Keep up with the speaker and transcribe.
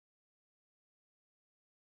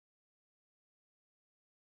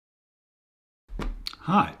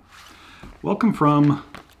Hi, welcome from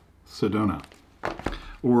Sedona,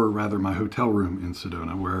 or rather my hotel room in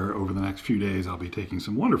Sedona, where over the next few days I'll be taking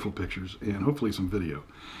some wonderful pictures and hopefully some video.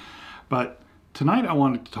 But tonight I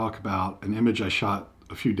wanted to talk about an image I shot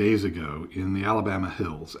a few days ago in the Alabama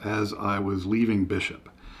hills as I was leaving Bishop.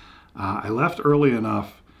 I left early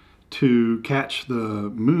enough to catch the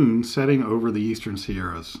moon setting over the Eastern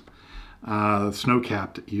Sierras,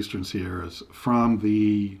 snow-capped Eastern Sierras, from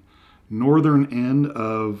the northern end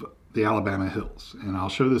of the Alabama hills. And I'll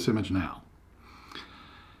show this image now.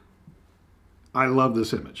 I love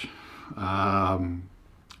this image. I'm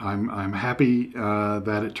happy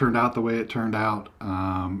that it turned out the way it turned out,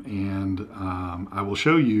 and I will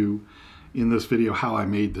show you in this video how I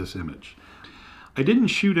made this image. I didn't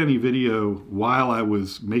shoot any video while I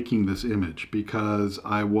was making this image because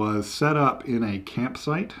I was set up in a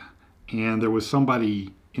campsite and there was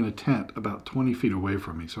somebody in a tent about 20 feet away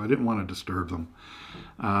from me, so I didn't want to disturb them.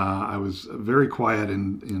 I was very quiet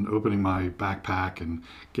in opening my backpack and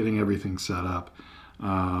getting everything set up,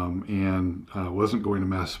 and wasn't going to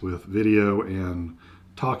mess with video and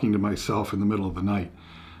talking to myself in the middle of the night.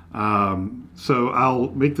 So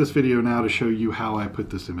I'll make this video now to show you how I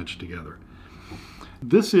put this image together.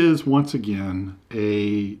 This is, once again,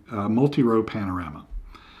 a multi-row panorama.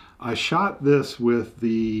 I shot this with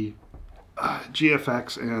the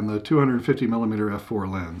GFX and the 250mm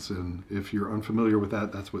f4 lens, and if you're unfamiliar with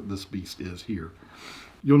that, that's what this beast is here.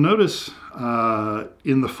 You'll notice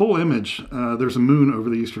in the full image there's a moon over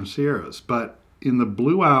the Eastern Sierras, but in the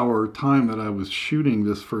blue hour time that I was shooting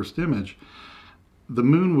this first image, the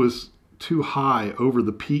moon was too high over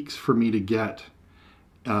the peaks for me to get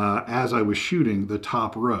as I was shooting the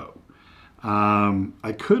top row.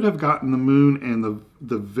 I could have gotten the moon and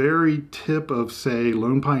the very tip of, say,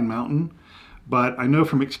 Lone Pine Mountain, but I know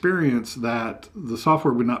from experience that the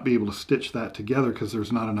software would not be able to stitch that together because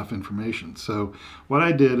there's not enough information. So what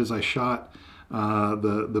I did is I shot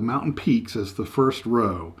the mountain peaks as the first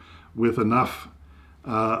row with enough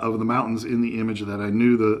of the mountains in the image that I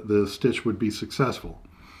knew the stitch would be successful.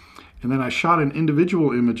 And then I shot an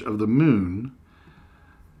individual image of the moon,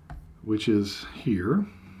 which is here.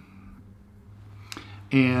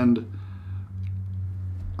 And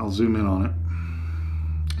I'll zoom in on it.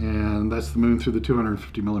 And that's the moon through the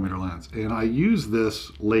 250mm lens. And I use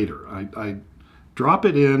this later. I drop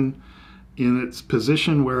it in its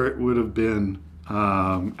position where it would have been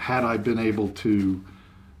had I been able to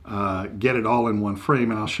get it all in one frame,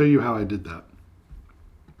 and I'll show you how I did that.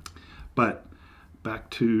 But back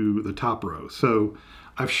to the top row. So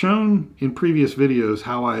I've shown in previous videos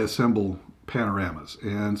how I assemble panoramas,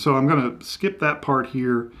 and so I'm going to skip that part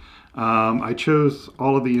here. I chose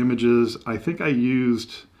all of the images. I think I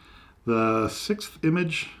used the 6th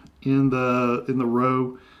image in the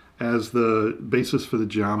row as the basis for the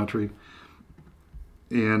geometry,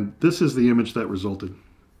 and this is the image that resulted.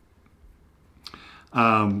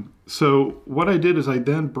 So what I did is I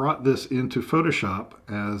then brought this into Photoshop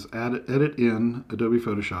as edit in Adobe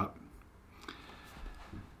Photoshop,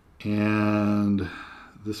 and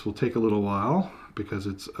this will take a little while because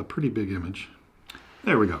it's a pretty big image.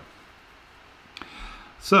 There we go.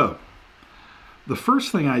 So the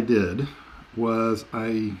first thing I did was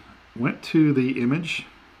I went to the image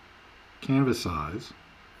canvas size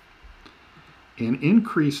and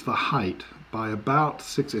increased the height by about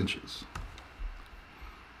 6 inches.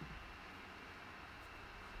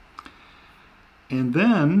 And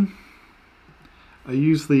then I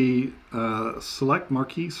use the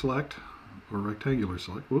marquee select, or rectangular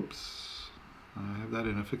select. Whoops, I have that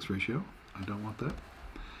in a fixed ratio. I don't want that.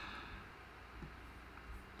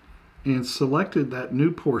 And selected that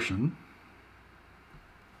new portion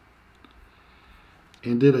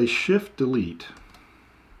and did a shift delete.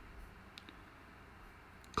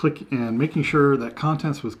 Click and making sure that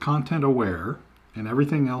contents was content aware and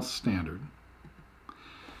everything else standard.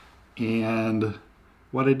 And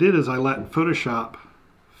what I did is I let Photoshop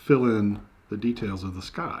fill in the details of the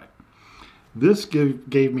sky. This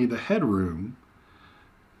gave me the headroom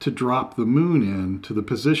to drop the moon in to the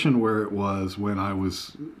position where it was when I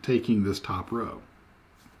was taking this top row.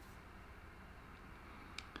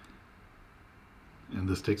 And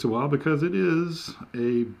this takes a while because it is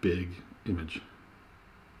a big image.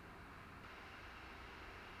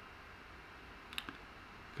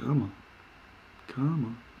 Come on, come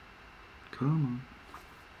on, come on.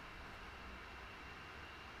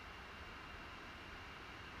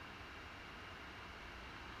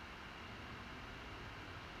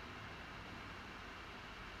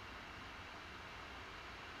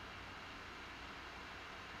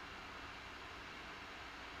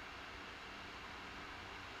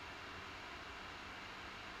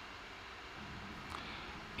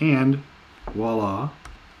 And voila,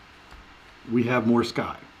 we have more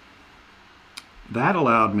sky. That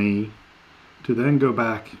allowed me to then go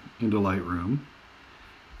back into Lightroom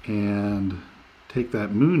and take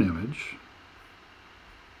that moon image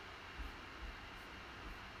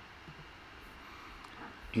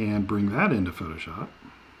and bring that into Photoshop.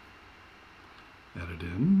 Edit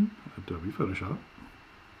in Adobe Photoshop.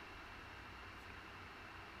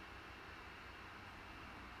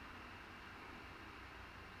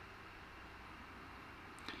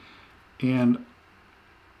 And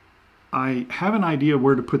I have an idea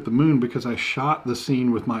where to put the moon because I shot the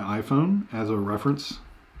scene with my iPhone as a reference.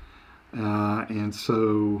 And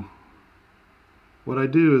so what I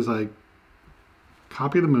do is I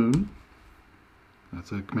copy the moon.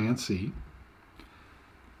 That's a Command C.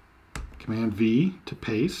 Command V to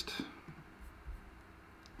paste.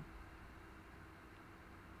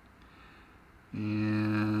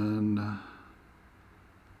 And I'm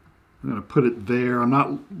going to put it there. I'm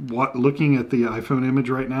not looking at the iPhone image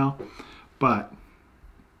right now, but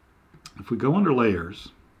if we go under layers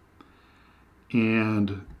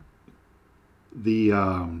and the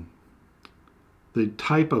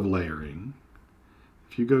type of layering,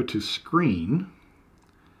 if you go to screen,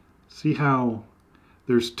 see how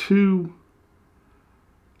there's two,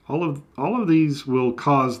 all of these will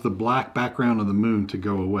cause the black background of the moon to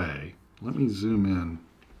go away. Let me zoom in.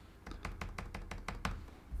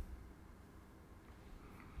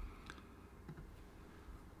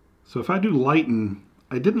 So if I do lighten,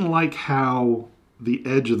 I didn't like how the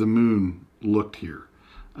edge of the moon looked here.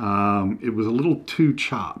 It was a little too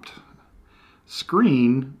chopped.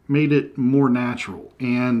 Screen made it more natural,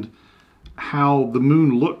 and how the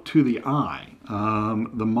moon looked to the eye.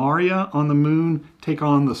 The Maria on the moon take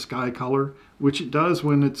on the sky color, which it does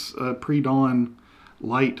when it's pre-dawn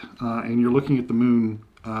light and you're looking at the moon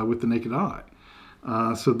with the naked eye.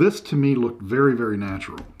 So this to me looked very, very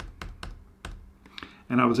natural.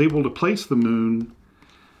 And I was able to place the moon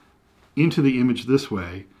into the image this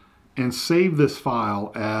way and save this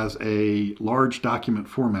file as a large document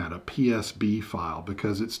format, a PSB file,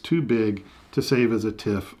 because it's too big to save as a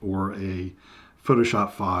TIFF or a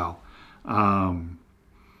Photoshop file. And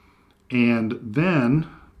then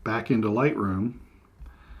back into Lightroom,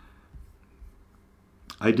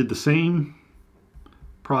 I did the same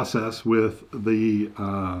process with the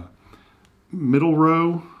middle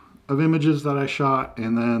row of images that I shot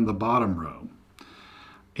and then the bottom row.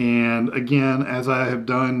 And again, as I have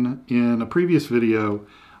done in a previous video,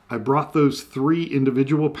 I brought those three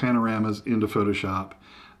individual panoramas into Photoshop,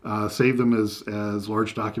 saved them as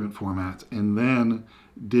large document formats, and then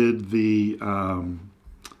did the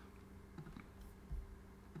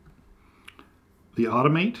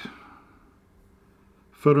automate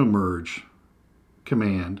photo merge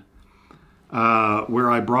command, where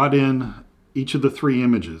I brought in each of the three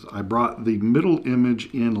images. I brought the middle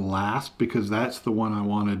image in last because that's the one I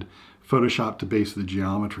wanted Photoshop to base the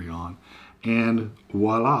geometry on. And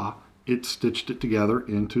voila, it stitched it together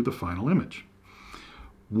into the final image.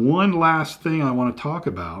 One last thing I want to talk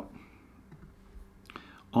about.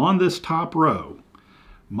 On this top row,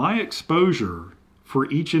 my exposure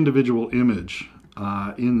for each individual image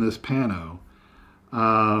in this pano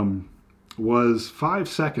was 5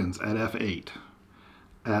 seconds at f8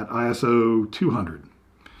 at ISO 200.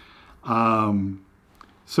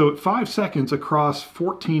 So at 5 seconds across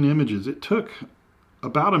 14 images, it took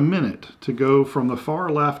about a minute to go from the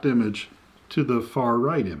far left image to the far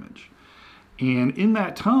right image. And in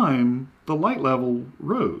that time, the light level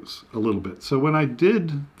rose a little bit. So when I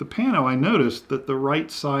did the pano, I noticed that the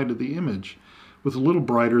right side of the image was a little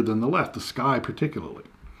brighter than the left, the sky particularly.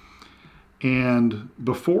 And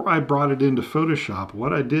before I brought it into Photoshop,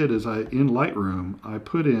 what I did is in Lightroom, I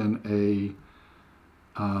put in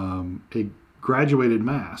a graduated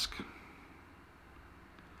mask.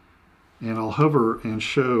 And I'll hover and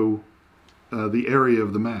show the area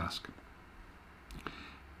of the mask.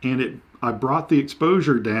 And I brought the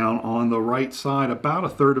exposure down on the right side about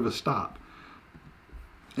 1/3 of a stop.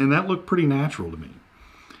 And that looked pretty natural to me.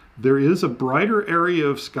 There is a brighter area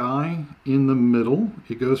of sky in the middle.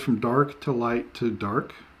 It goes from dark to light to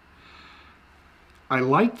dark. I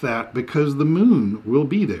like that because the moon will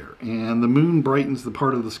be there, and the moon brightens the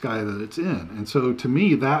part of the sky that it's in. And so to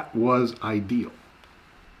me, that was ideal.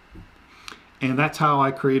 And that's how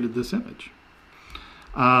I created this image.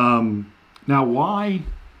 Now, why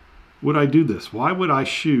would I do this? Why would I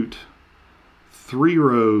shoot 3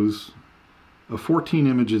 rows of 14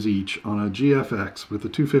 images each on a GFX with a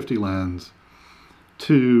 250 lens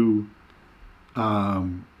to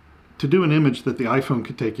do an image that the iPhone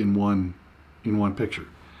could take in one picture?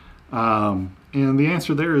 And the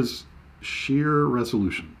answer there is sheer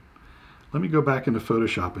resolution. Let me go back into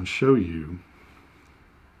Photoshop and show you.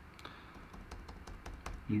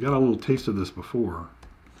 You got a little taste of this before.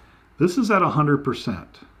 This is at 100%.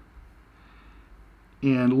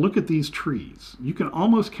 And look at these trees. You can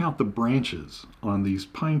almost count the branches on these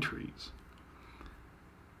pine trees.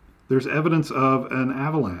 There's evidence of an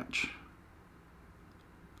avalanche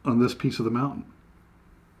on this piece of the mountain.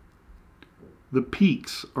 The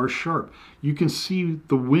peaks are sharp. You can see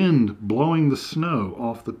the wind blowing the snow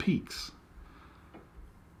off the peaks.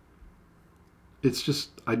 It's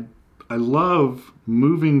just, I love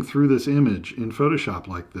moving through this image in Photoshop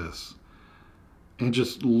like this and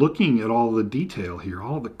just looking at all the detail here,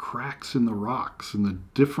 all the cracks in the rocks and the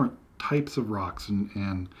different types of rocks,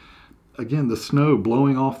 and again, the snow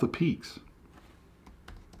blowing off the peaks.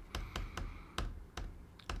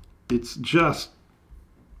 It's just,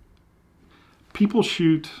 people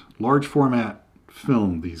shoot large format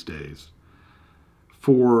film these days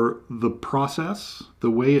for the process,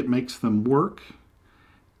 the way it makes them work,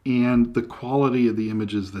 and the quality of the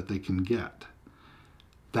images that they can get.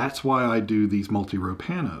 That's why I do these multi-row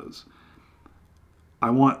panos.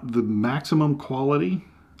 I want the maximum quality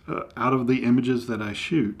out of the images that I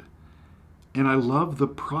shoot. And I love the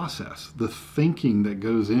process, the thinking that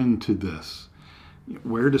goes into this.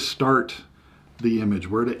 Where to start the image,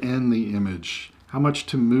 where to end the image, how much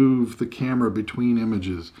to move the camera between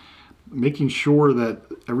images, making sure that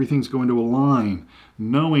everything's going to align,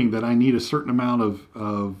 knowing that I need a certain amount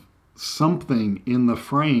of something in the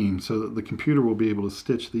frame so that the computer will be able to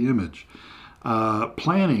stitch the image.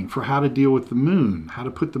 Planning for how to deal with the moon, how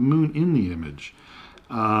to put the moon in the image.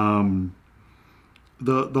 The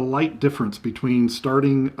light difference between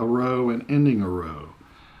starting a row and ending a row.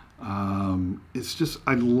 It's just,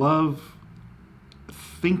 I love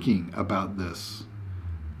thinking about this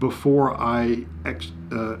before I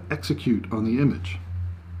execute on the image.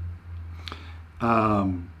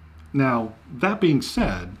 Now, that being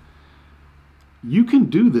said, you can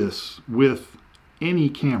do this with any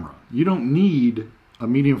camera. You don't need a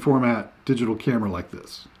medium format digital camera like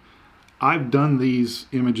this. I've done these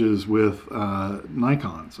images with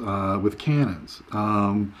Nikons, with Canons.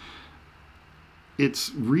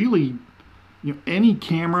 It's really, any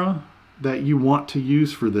camera that you want to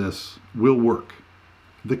use for this will work.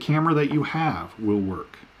 The camera that you have will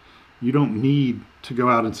work. You don't need to go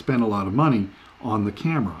out and spend a lot of money on the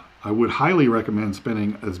camera. I would highly recommend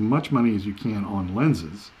spending as much money as you can on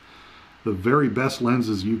lenses. The very best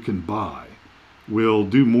lenses you can buy will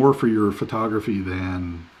do more for your photography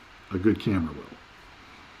than a good camera will.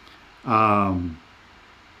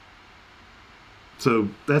 So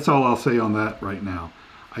that's all I'll say on that right now.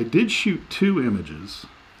 I did shoot two images,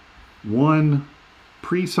 one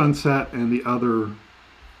pre-sunset and the other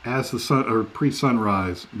as the sun, or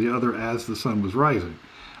pre-sunrise, the other as the sun was rising.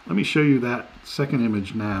 Let me show you that second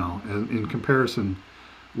image now in comparison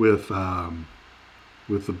with the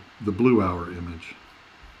blue hour image.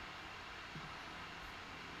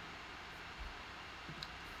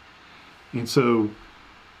 And so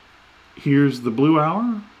here's the blue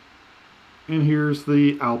hour, and here's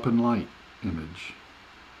the Alpine light image.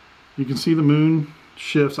 You can see the moon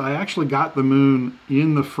shifts. I actually got the moon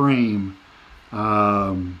in the frame.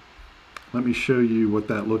 Let me show you what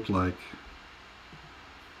that looked like.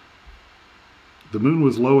 The moon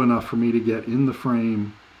was low enough for me to get in the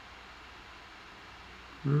frame.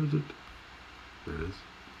 Where is it? There it is.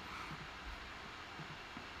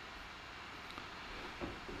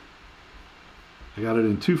 I got it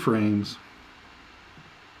in 2 frames.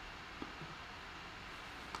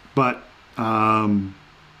 But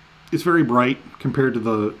it's very bright compared to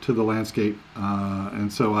the landscape,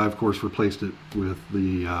 and so I of course replaced it with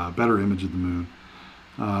the better image of the moon.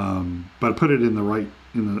 But I put it in the right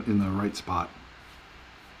spot.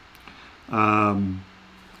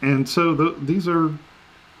 And so these are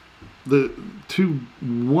the 2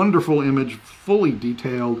 wonderful images, fully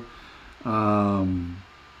detailed.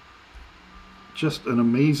 Just an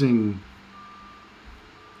amazing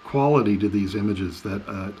quality to these images that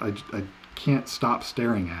I can't stop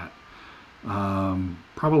staring at.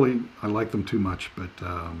 Probably I like them too much, but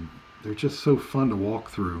they're just so fun to walk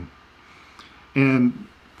through. And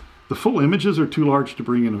the full images are too large to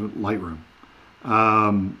bring into Lightroom.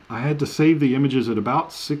 I had to save the images at about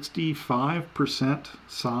 65%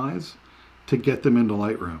 size to get them into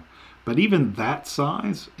Lightroom. But even that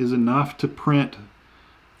size is enough to print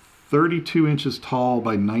 32 inches tall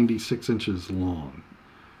by 96 inches long.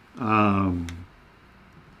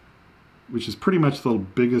 Which is pretty much the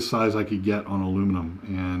biggest size I could get on aluminum,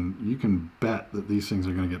 and you can bet that these things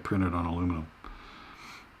are going to get printed on aluminum.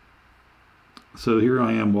 So here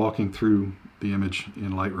I am walking through the image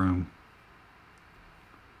in Lightroom.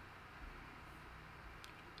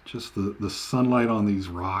 Just the sunlight on these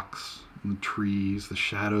rocks and the trees, the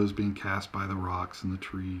shadows being cast by the rocks and the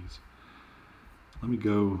trees. Let me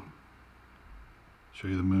go show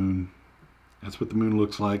you the moon. That's what the moon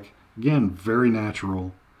looks like. Again, very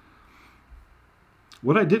natural.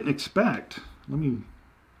 What I didn't expect, let me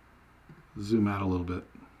zoom out a little bit.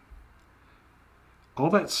 All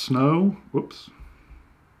that snow, whoops,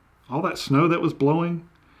 all that snow that was blowing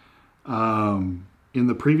in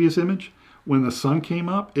the previous image, when the sun came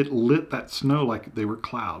up, it lit that snow like they were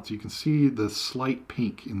clouds. You can see the slight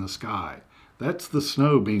pink in the sky. That's the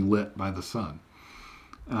snow being lit by the sun.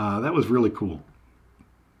 That was really cool.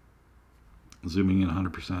 Zooming in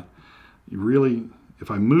 100%. You really, if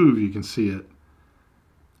I move, you can see it,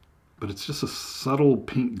 but it's just a subtle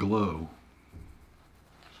pink glow.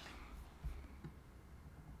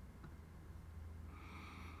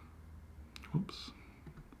 Oops.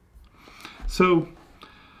 So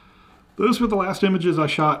those were the last images I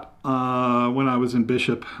shot when I was in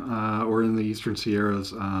Bishop or in the Eastern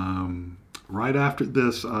Sierras. Right after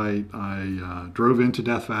this, I drove into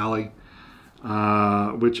Death Valley,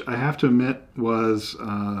 which I have to admit was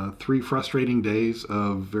 3 frustrating days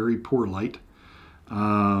of very poor light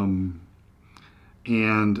and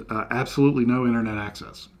absolutely no internet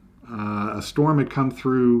access. A storm had come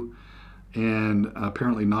through and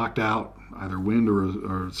apparently knocked out, either wind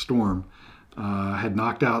or a storm, had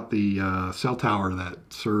knocked out the cell tower that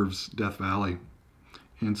serves Death Valley.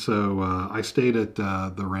 And so I stayed at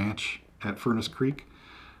the ranch at Furnace Creek,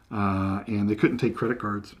 and they couldn't take credit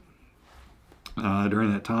cards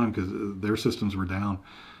during that time because their systems were down.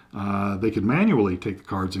 They could manually take the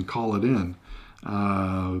cards and call it in.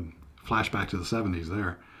 Flashback to the 70s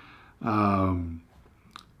there.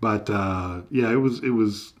 Yeah, it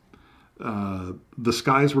was the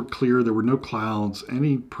skies were clear. There were no clouds.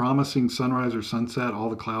 Any promising sunrise or sunset,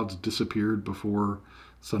 all the clouds disappeared before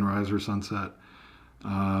sunrise or sunset.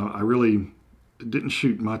 I really didn't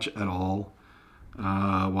shoot much at all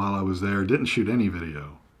while I was there. Didn't shoot any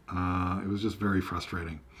video. It was just very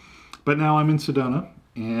frustrating. But now I'm in Sedona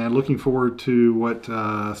and looking forward to what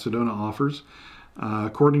Sedona offers.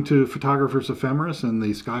 According to Photographer's Ephemeris and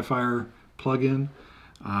the Skyfire plugin,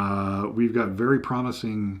 we've got very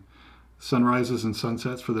promising sunrises and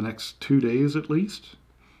sunsets for the next 2 days at least.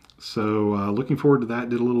 So looking forward to that.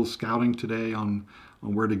 Did a little scouting today on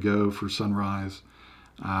where to go for sunrise.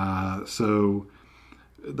 So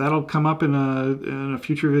that'll come up in a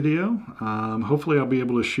future video. Hopefully I'll be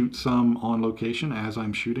able to shoot some on location as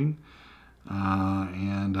I'm shooting.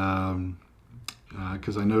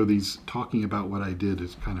 Because I know these talking about what I did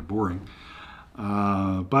is kind of boring.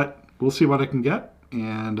 But we'll see what I can get,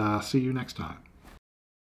 and see you next time.